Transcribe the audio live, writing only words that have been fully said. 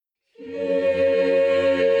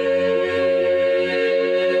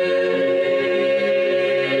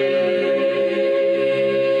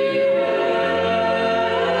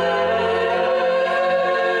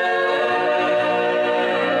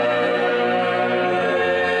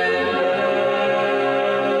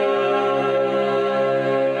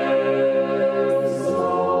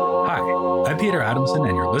Adamson,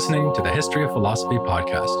 and you're listening to the History of Philosophy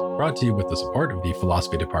podcast, brought to you with the support of the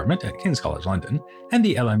Philosophy Department at King's College London and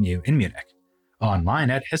the LMU in Munich,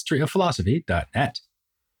 online at historyofphilosophy.net.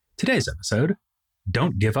 Today's episode,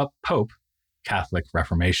 Don't Give Up Pope, Catholic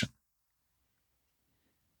Reformation.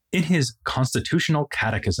 In his Constitutional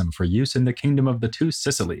Catechism for use in the Kingdom of the Two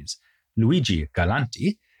Sicilies, Luigi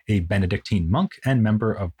Galanti, a Benedictine monk and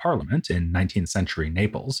member of Parliament in 19th century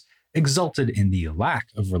Naples, exulted in the lack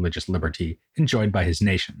of religious liberty enjoyed by his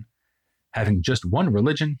nation. Having just one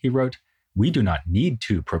religion, he wrote, "We do not need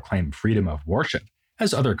to proclaim freedom of worship,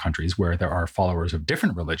 as other countries where there are followers of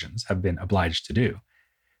different religions have been obliged to do.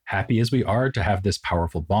 Happy as we are to have this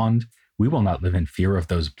powerful bond, we will not live in fear of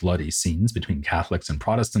those bloody scenes between Catholics and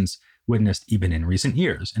Protestants witnessed even in recent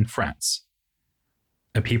years in France.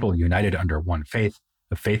 A people united under one faith,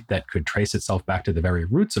 a faith that could trace itself back to the very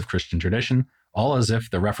roots of Christian tradition, all as if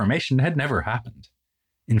the Reformation had never happened.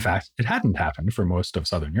 In fact, it hadn't happened for most of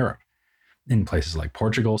Southern Europe. In places like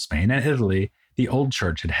Portugal, Spain, and Italy, the old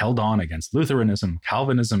church had held on against Lutheranism,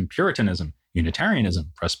 Calvinism, Puritanism,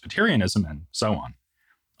 Unitarianism, Presbyterianism, and so on.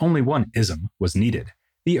 Only one ism was needed,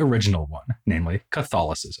 the original one, namely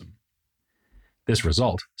Catholicism. This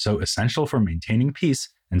result, so essential for maintaining peace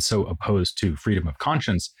and so opposed to freedom of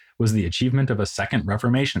conscience, was the achievement of a second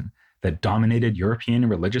Reformation that dominated European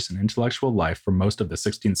religious and intellectual life for most of the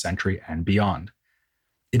 16th century and beyond.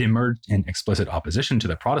 It emerged in explicit opposition to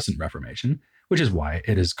the Protestant Reformation, which is why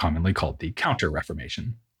it is commonly called the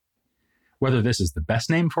Counter-Reformation. Whether this is the best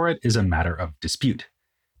name for it is a matter of dispute.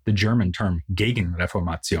 The German term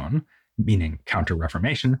Gegenreformation, meaning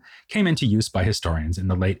Counter-Reformation, came into use by historians in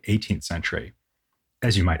the late 18th century.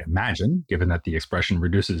 As you might imagine, given that the expression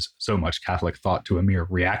reduces so much Catholic thought to a mere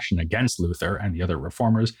reaction against Luther and the other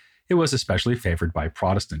reformers, it was especially favored by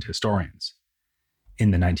Protestant historians.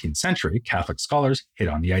 In the 19th century, Catholic scholars hit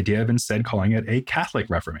on the idea of instead calling it a Catholic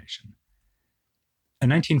Reformation. A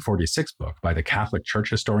 1946 book by the Catholic church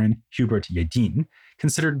historian Hubert Jedin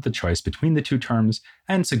considered the choice between the two terms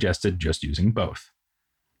and suggested just using both.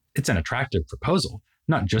 It's an attractive proposal,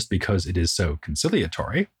 not just because it is so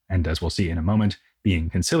conciliatory, and as we'll see in a moment, being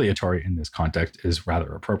conciliatory in this context is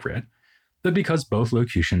rather appropriate, but because both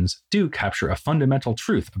locutions do capture a fundamental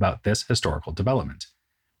truth about this historical development.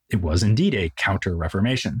 It was indeed a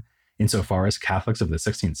counter-reformation, insofar as Catholics of the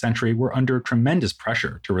 16th century were under tremendous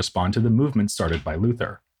pressure to respond to the movement started by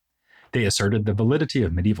Luther. They asserted the validity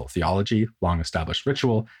of medieval theology, long-established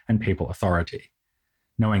ritual, and papal authority.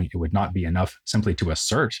 Knowing it would not be enough simply to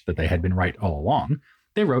assert that they had been right all along,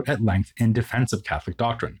 they wrote at length in defense of Catholic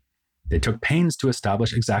doctrine. They took pains to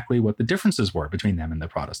establish exactly what the differences were between them and the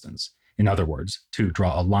Protestants. In other words, to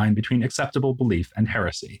draw a line between acceptable belief and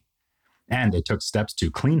heresy. And they took steps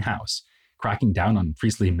to clean house, cracking down on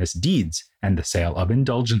priestly misdeeds and the sale of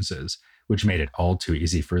indulgences, which made it all too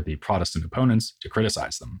easy for the Protestant opponents to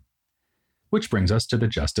criticize them. Which brings us to the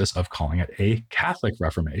justice of calling it a Catholic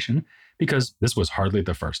Reformation, because this was hardly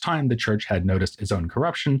the first time the Church had noticed its own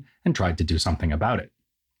corruption and tried to do something about it.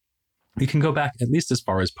 We can go back at least as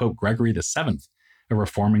far as Pope Gregory VII, a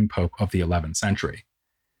reforming pope of the 11th century.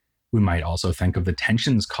 We might also think of the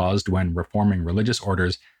tensions caused when reforming religious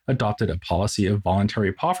orders adopted a policy of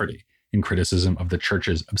voluntary poverty in criticism of the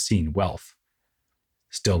Church's obscene wealth.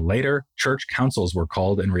 Still later, church councils were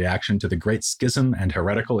called in reaction to the great schism and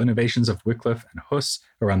heretical innovations of Wycliffe and Huss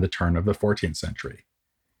around the turn of the 14th century.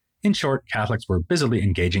 In short, Catholics were busily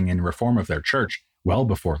engaging in reform of their church well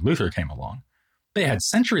before Luther came along. They had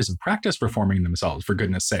centuries of practice reforming themselves, for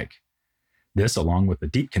goodness sake. This, along with the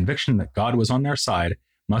deep conviction that God was on their side,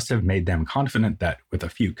 must have made them confident that, with a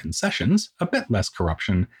few concessions, a bit less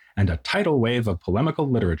corruption, and a tidal wave of polemical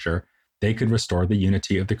literature, they could restore the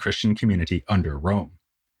unity of the Christian community under Rome.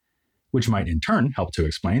 Which might in turn help to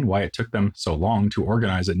explain why it took them so long to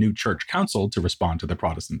organize a new church council to respond to the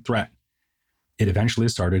Protestant threat. It eventually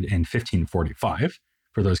started in 1545.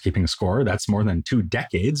 For those keeping score, that's more than 2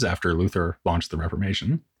 decades after Luther launched the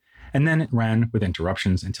Reformation. And then it ran with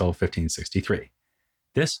interruptions until 1563.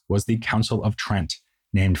 This was the Council of Trent,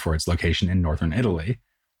 named for its location in northern Italy,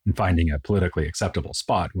 and finding a politically acceptable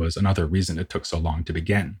spot was another reason it took so long to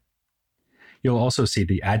begin. You'll also see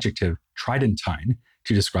the adjective Tridentine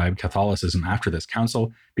to describe Catholicism after this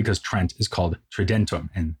council, because Trent is called Tridentum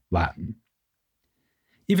in Latin.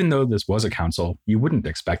 Even though this was a council, you wouldn't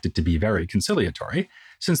expect it to be very conciliatory,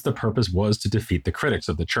 since the purpose was to defeat the critics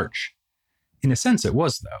of the church. In a sense it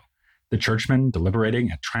was, though. The churchmen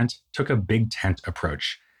deliberating at Trent took a big tent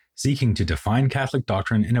approach, seeking to define Catholic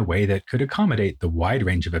doctrine in a way that could accommodate the wide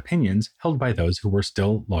range of opinions held by those who were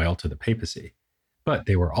still loyal to the papacy. But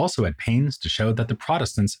they were also at pains to show that the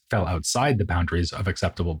Protestants fell outside the boundaries of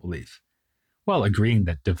acceptable belief. While agreeing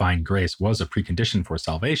that divine grace was a precondition for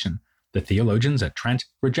salvation, the theologians at Trent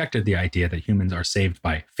rejected the idea that humans are saved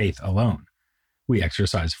by faith alone. We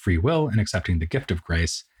exercise free will in accepting the gift of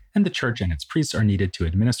grace, and the Church and its priests are needed to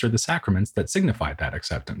administer the sacraments that signify that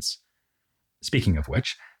acceptance. Speaking of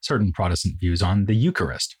which, certain Protestant views on the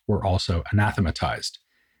Eucharist were also anathematized,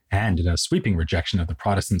 and in a sweeping rejection of the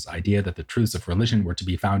Protestants' idea that the truths of religion were to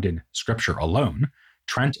be found in Scripture alone,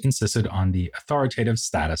 Trent insisted on the authoritative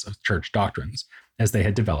status of church doctrines as they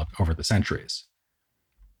had developed over the centuries.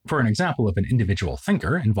 For an example of an individual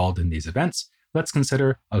thinker involved in these events, let's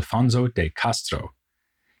consider Alfonso de Castro.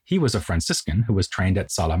 He was a Franciscan who was trained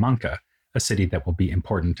at Salamanca, a city that will be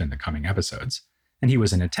important in the coming episodes, and he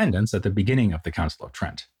was in attendance at the beginning of the Council of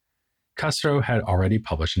Trent. Castro had already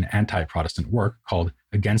published an anti-Protestant work called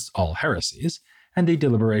Against All Heresies, and the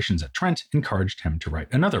deliberations at Trent encouraged him to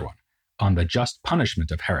write another one, on the just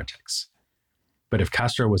punishment of heretics. But if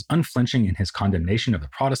Castro was unflinching in his condemnation of the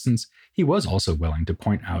Protestants, he was also willing to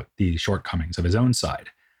point out the shortcomings of his own side.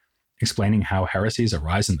 Explaining how heresies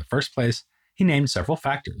arise in the first place, he named several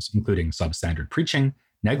factors, including substandard preaching,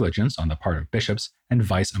 negligence on the part of bishops, and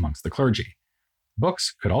vice amongst the clergy.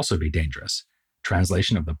 Books could also be dangerous.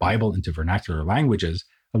 Translation of the Bible into vernacular languages,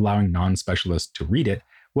 allowing non-specialists to read it,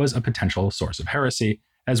 was a potential source of heresy,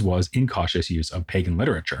 as was incautious use of pagan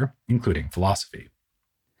literature, including philosophy.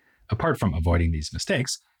 Apart from avoiding these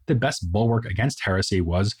mistakes, the best bulwark against heresy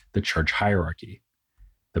was the church hierarchy.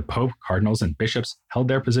 The Pope, cardinals, and bishops held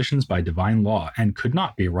their positions by divine law and could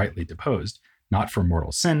not be rightly deposed, not for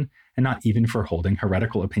mortal sin, and not even for holding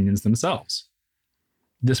heretical opinions themselves.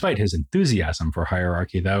 Despite his enthusiasm for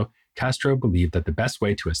hierarchy, though, Castro believed that the best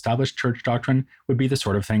way to establish church doctrine would be the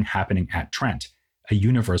sort of thing happening at Trent, a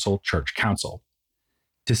universal church council.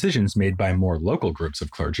 Decisions made by more local groups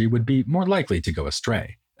of clergy would be more likely to go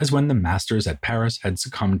astray, as when the masters at Paris had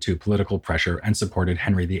succumbed to political pressure and supported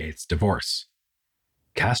Henry VIII's divorce.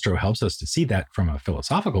 Castro helps us to see that, from a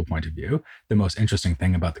philosophical point of view, the most interesting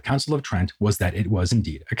thing about the Council of Trent was that it was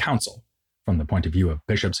indeed a council. From the point of view of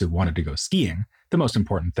bishops who wanted to go skiing, the most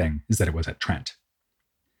important thing is that it was at Trent.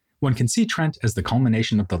 One can see Trent as the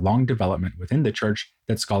culmination of the long development within the Church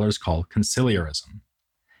that scholars call conciliarism.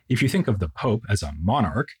 If you think of the Pope as a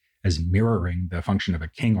monarch, as mirroring the function of a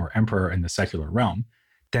king or emperor in the secular realm,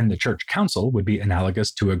 then the Church Council would be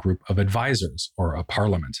analogous to a group of advisors or a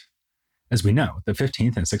parliament. As we know, the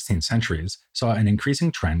 15th and 16th centuries saw an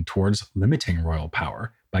increasing trend towards limiting royal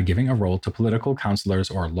power by giving a role to political counselors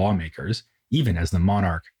or lawmakers, even as the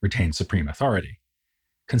monarch retained supreme authority.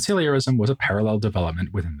 Conciliarism was a parallel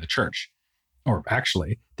development within the Church. Or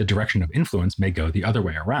actually, the direction of influence may go the other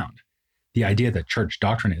way around. The idea that church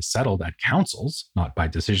doctrine is settled at councils, not by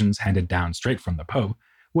decisions handed down straight from the Pope,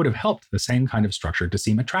 would have helped the same kind of structure to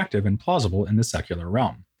seem attractive and plausible in the secular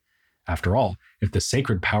realm. After all, if the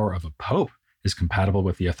sacred power of a pope is compatible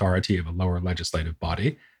with the authority of a lower legislative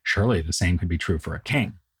body, surely the same could be true for a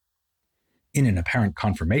king. In an apparent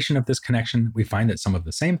confirmation of this connection, we find that some of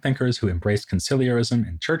the same thinkers who embraced conciliarism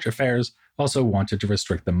in church affairs also wanted to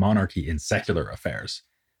restrict the monarchy in secular affairs.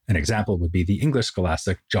 An example would be the English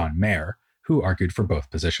scholastic John Mayer, who argued for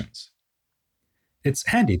both positions. It's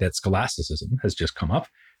handy that scholasticism has just come up,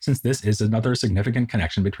 since this is another significant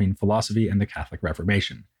connection between philosophy and the Catholic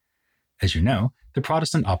Reformation. As you know, the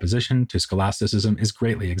Protestant opposition to scholasticism is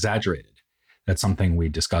greatly exaggerated. That's something we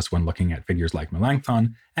discuss when looking at figures like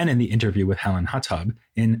Melanchthon and in the interview with Helen Huttub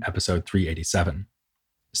in episode 387.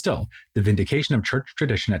 Still, the vindication of church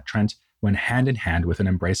tradition at Trent went hand in hand with an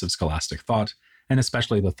embrace of scholastic thought, and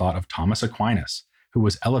especially the thought of Thomas Aquinas, who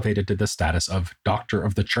was elevated to the status of Doctor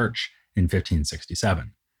of the Church in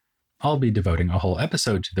 1567. I'll be devoting a whole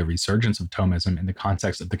episode to the resurgence of Thomism in the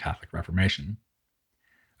context of the Catholic Reformation.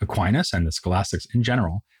 Aquinas and the scholastics in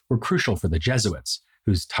general were crucial for the Jesuits,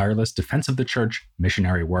 whose tireless defense of the Church,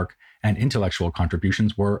 missionary work, and intellectual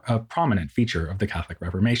contributions were a prominent feature of the Catholic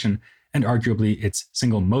Reformation, and arguably its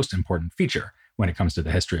single most important feature when it comes to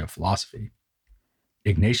the history of philosophy.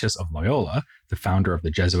 Ignatius of Loyola, the founder of the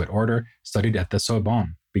Jesuit order, studied at the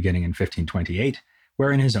Sorbonne beginning in 1528,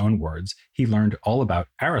 where in his own words, he learned all about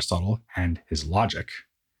Aristotle and his logic.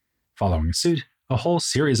 Following suit, a whole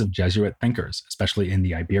series of Jesuit thinkers, especially in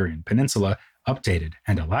the Iberian Peninsula, updated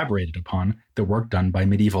and elaborated upon the work done by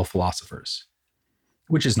medieval philosophers.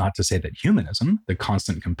 Which is not to say that humanism, the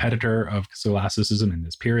constant competitor of scholasticism in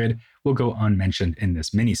this period, will go unmentioned in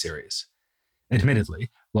this mini-series. Admittedly,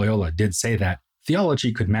 Loyola did say that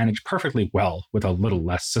theology could manage perfectly well with a little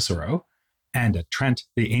less Cicero, and at Trent,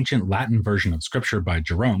 the ancient Latin version of Scripture by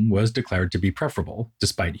Jerome was declared to be preferable,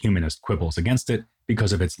 despite humanist quibbles against it,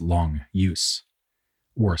 because of its long use.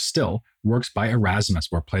 Worse still, works by Erasmus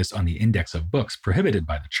were placed on the index of books prohibited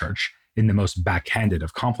by the Church, in the most backhanded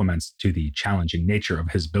of compliments to the challenging nature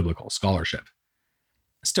of his biblical scholarship.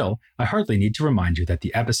 Still, I hardly need to remind you that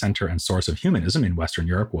the epicenter and source of humanism in Western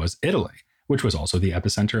Europe was Italy, which was also the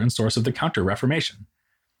epicenter and source of the Counter-Reformation.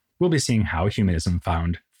 We'll be seeing how humanism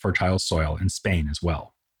found fertile soil in Spain as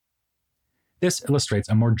well. This illustrates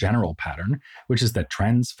a more general pattern, which is that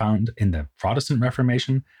trends found in the Protestant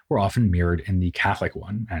Reformation were often mirrored in the Catholic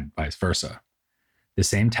one, and vice versa. The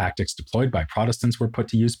same tactics deployed by Protestants were put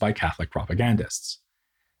to use by Catholic propagandists.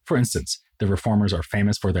 For instance, the Reformers are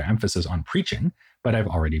famous for their emphasis on preaching, but I've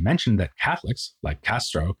already mentioned that Catholics, like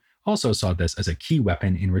Castro, also saw this as a key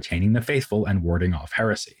weapon in retaining the faithful and warding off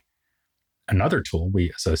heresy. Another tool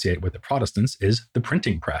we associate with the Protestants is the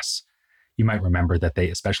printing press. You might remember that they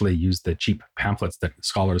especially used the cheap pamphlets that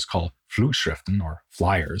scholars call Flugschriften, or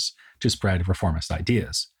flyers, to spread reformist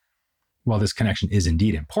ideas. While this connection is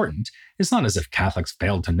indeed important, it's not as if Catholics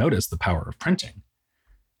failed to notice the power of printing.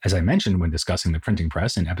 As I mentioned when discussing the printing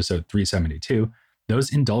press in episode 372,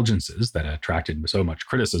 those indulgences that attracted so much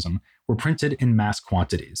criticism were printed in mass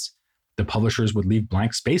quantities. The publishers would leave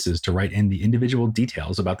blank spaces to write in the individual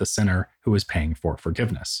details about the sinner who was paying for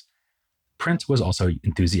forgiveness. Print was also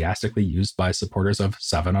enthusiastically used by supporters of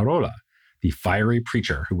Savonarola, the fiery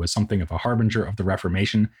preacher who was something of a harbinger of the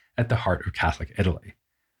Reformation at the heart of Catholic Italy.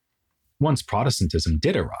 Once Protestantism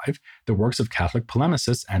did arrive, the works of Catholic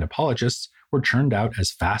polemicists and apologists were churned out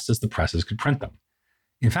as fast as the presses could print them.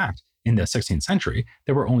 In fact, in the 16th century,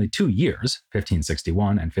 there were only 2 years,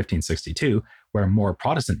 1561 and 1562, where more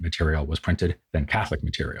Protestant material was printed than Catholic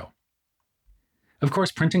material. Of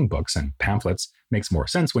course, printing books and pamphlets makes more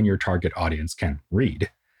sense when your target audience can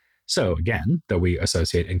read. So again, though we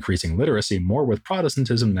associate increasing literacy more with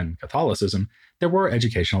Protestantism than Catholicism, there were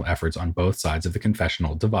educational efforts on both sides of the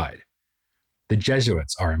confessional divide. The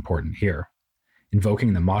Jesuits are important here.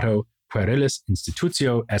 Invoking the motto Puerilis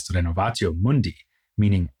institutio est renovatio mundi,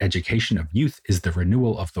 meaning education of youth is the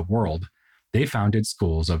renewal of the world, they founded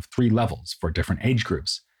schools of 3 levels for different age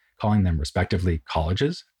groups, calling them respectively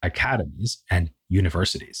colleges, academies, and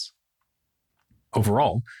universities.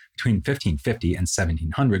 Overall, between 1550 and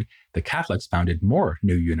 1700, the Catholics founded more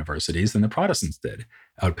new universities than the Protestants did,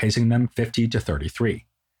 outpacing them 50 to 33.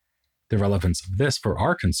 The relevance of this for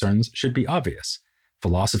our concerns should be obvious.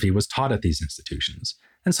 Philosophy was taught at these institutions,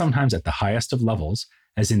 and sometimes at the highest of levels,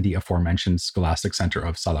 as in the aforementioned Scholastic Center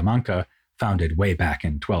of Salamanca, founded way back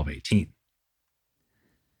in 1218.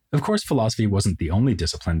 Of course, philosophy wasn't the only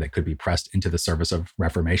discipline that could be pressed into the service of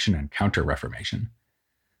Reformation and Counter-Reformation.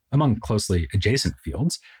 Among closely adjacent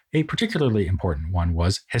fields, a particularly important one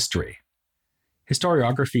was history.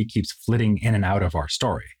 Historiography keeps flitting in and out of our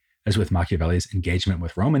story, as with Machiavelli's engagement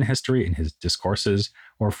with Roman history in his Discourses,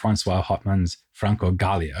 or Francois Hopman's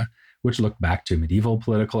Franco-Gallia, which looked back to medieval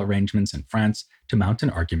political arrangements in France to mount an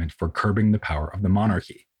argument for curbing the power of the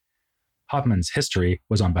monarchy. Hopman's history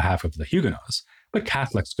was on behalf of the Huguenots, but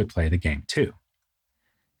Catholics could play the game too.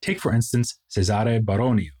 Take, for instance, Cesare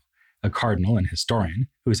Baronio, a cardinal and historian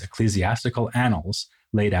whose ecclesiastical annals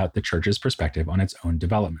laid out the Church's perspective on its own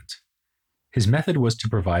development. His method was to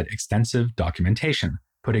provide extensive documentation,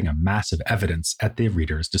 putting a mass of evidence at the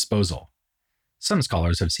reader's disposal. Some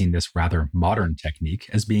scholars have seen this rather modern technique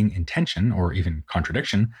as being in tension or even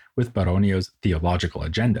contradiction with Baronio's theological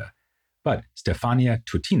agenda, but Stefania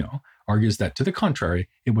Tutino argues that, to the contrary,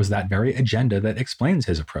 it was that very agenda that explains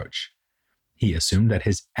his approach. He assumed that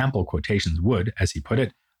his ample quotations would, as he put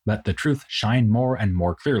it, let the truth shine more and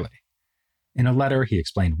more clearly. In a letter, he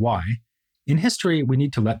explained why. In history, we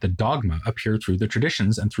need to let the dogma appear through the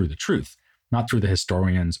traditions and through the truth, not through the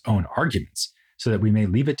historian's own arguments, so that we may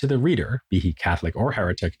leave it to the reader, be he Catholic or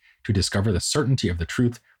heretic, to discover the certainty of the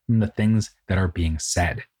truth from the things that are being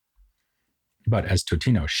said. But as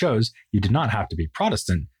Totino shows, you did not have to be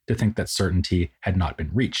Protestant to think that certainty had not been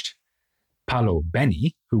reached. Paolo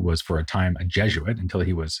Beni, who was for a time a Jesuit until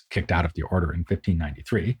he was kicked out of the order in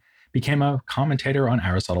 1593, became a commentator on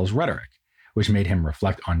Aristotle's rhetoric, which made him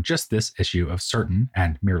reflect on just this issue of certain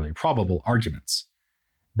and merely probable arguments.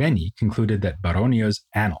 Beni concluded that Baronio's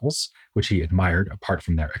annals, which he admired apart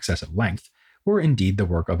from their excessive length, were indeed the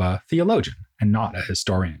work of a theologian and not a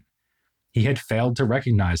historian. He had failed to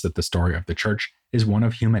recognize that the story of the Church is one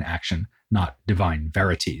of human action, not divine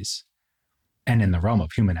verities. And in the realm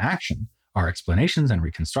of human action, our explanations and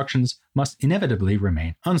reconstructions must inevitably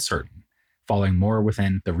remain uncertain, falling more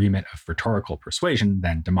within the remit of rhetorical persuasion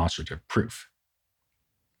than demonstrative proof.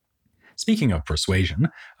 Speaking of persuasion,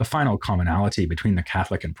 a final commonality between the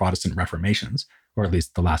Catholic and Protestant Reformations, or at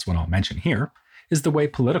least the last one I'll mention here, is the way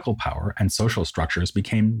political power and social structures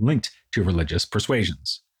became linked to religious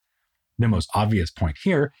persuasions. The most obvious point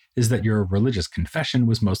here is that your religious confession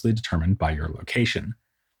was mostly determined by your location.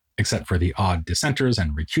 Except for the odd dissenters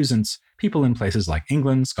and recusants, people in places like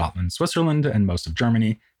England, Scotland, Switzerland, and most of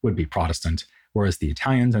Germany would be Protestant, whereas the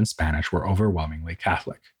Italians and Spanish were overwhelmingly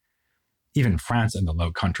Catholic. Even France and the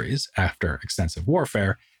Low Countries, after extensive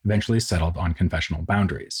warfare, eventually settled on confessional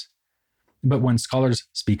boundaries. But when scholars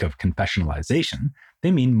speak of confessionalization,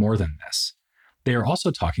 they mean more than this. They are also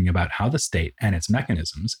talking about how the state and its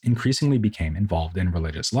mechanisms increasingly became involved in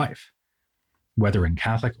religious life. Whether in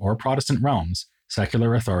Catholic or Protestant realms,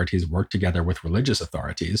 secular authorities worked together with religious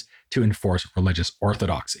authorities to enforce religious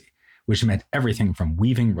orthodoxy, which meant everything from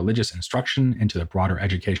weaving religious instruction into the broader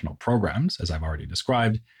educational programs, as I've already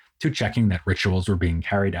described, to checking that rituals were being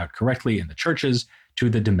carried out correctly in the churches, to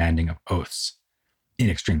the demanding of oaths. In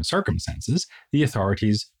extreme circumstances, the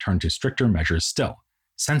authorities turned to stricter measures still,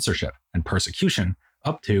 censorship and persecution,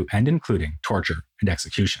 up to and including torture and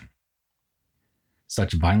execution.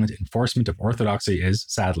 Such violent enforcement of orthodoxy is,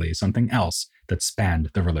 sadly, something else that spanned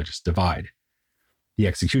the religious divide. The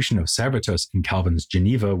execution of Servetus in Calvin's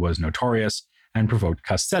Geneva was notorious and provoked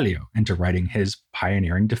Castellio into writing his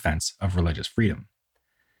pioneering defense of religious freedom.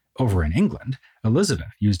 Over in England,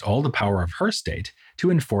 Elizabeth used all the power of her state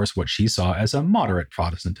to enforce what she saw as a moderate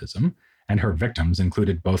Protestantism, and her victims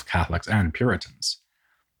included both Catholics and Puritans.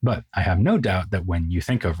 But I have no doubt that when you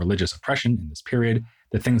think of religious oppression in this period,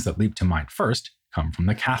 the things that leap to mind first come from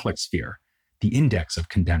the Catholic sphere, the index of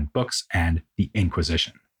condemned books, and the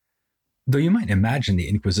Inquisition. Though you might imagine the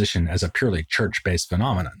Inquisition as a purely church-based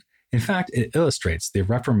phenomenon, in fact, it illustrates the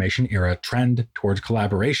Reformation-era trend towards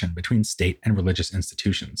collaboration between state and religious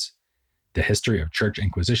institutions. The history of church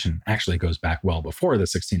inquisition actually goes back well before the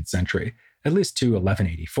 16th century, at least to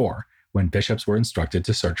 1184, when bishops were instructed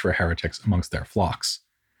to search for heretics amongst their flocks.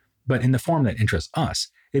 But in the form that interests us,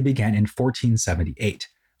 it began in 1478,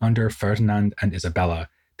 under Ferdinand and Isabella,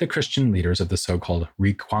 the Christian leaders of the so-called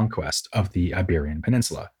Reconquest of the Iberian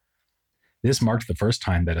Peninsula. This marked the first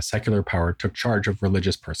time that a secular power took charge of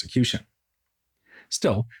religious persecution.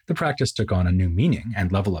 Still, the practice took on a new meaning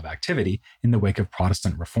and level of activity in the wake of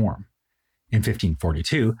Protestant reform. In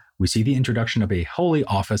 1542, we see the introduction of a holy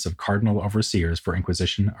office of cardinal overseers for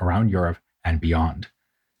Inquisition around Europe and beyond.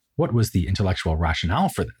 What was the intellectual rationale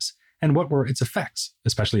for this, and what were its effects,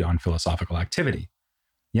 especially on philosophical activity?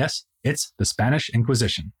 Yes, it's the Spanish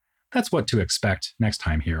Inquisition. That's what to expect next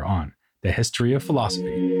time here on The History of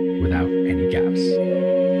Philosophy Without Any Gaps.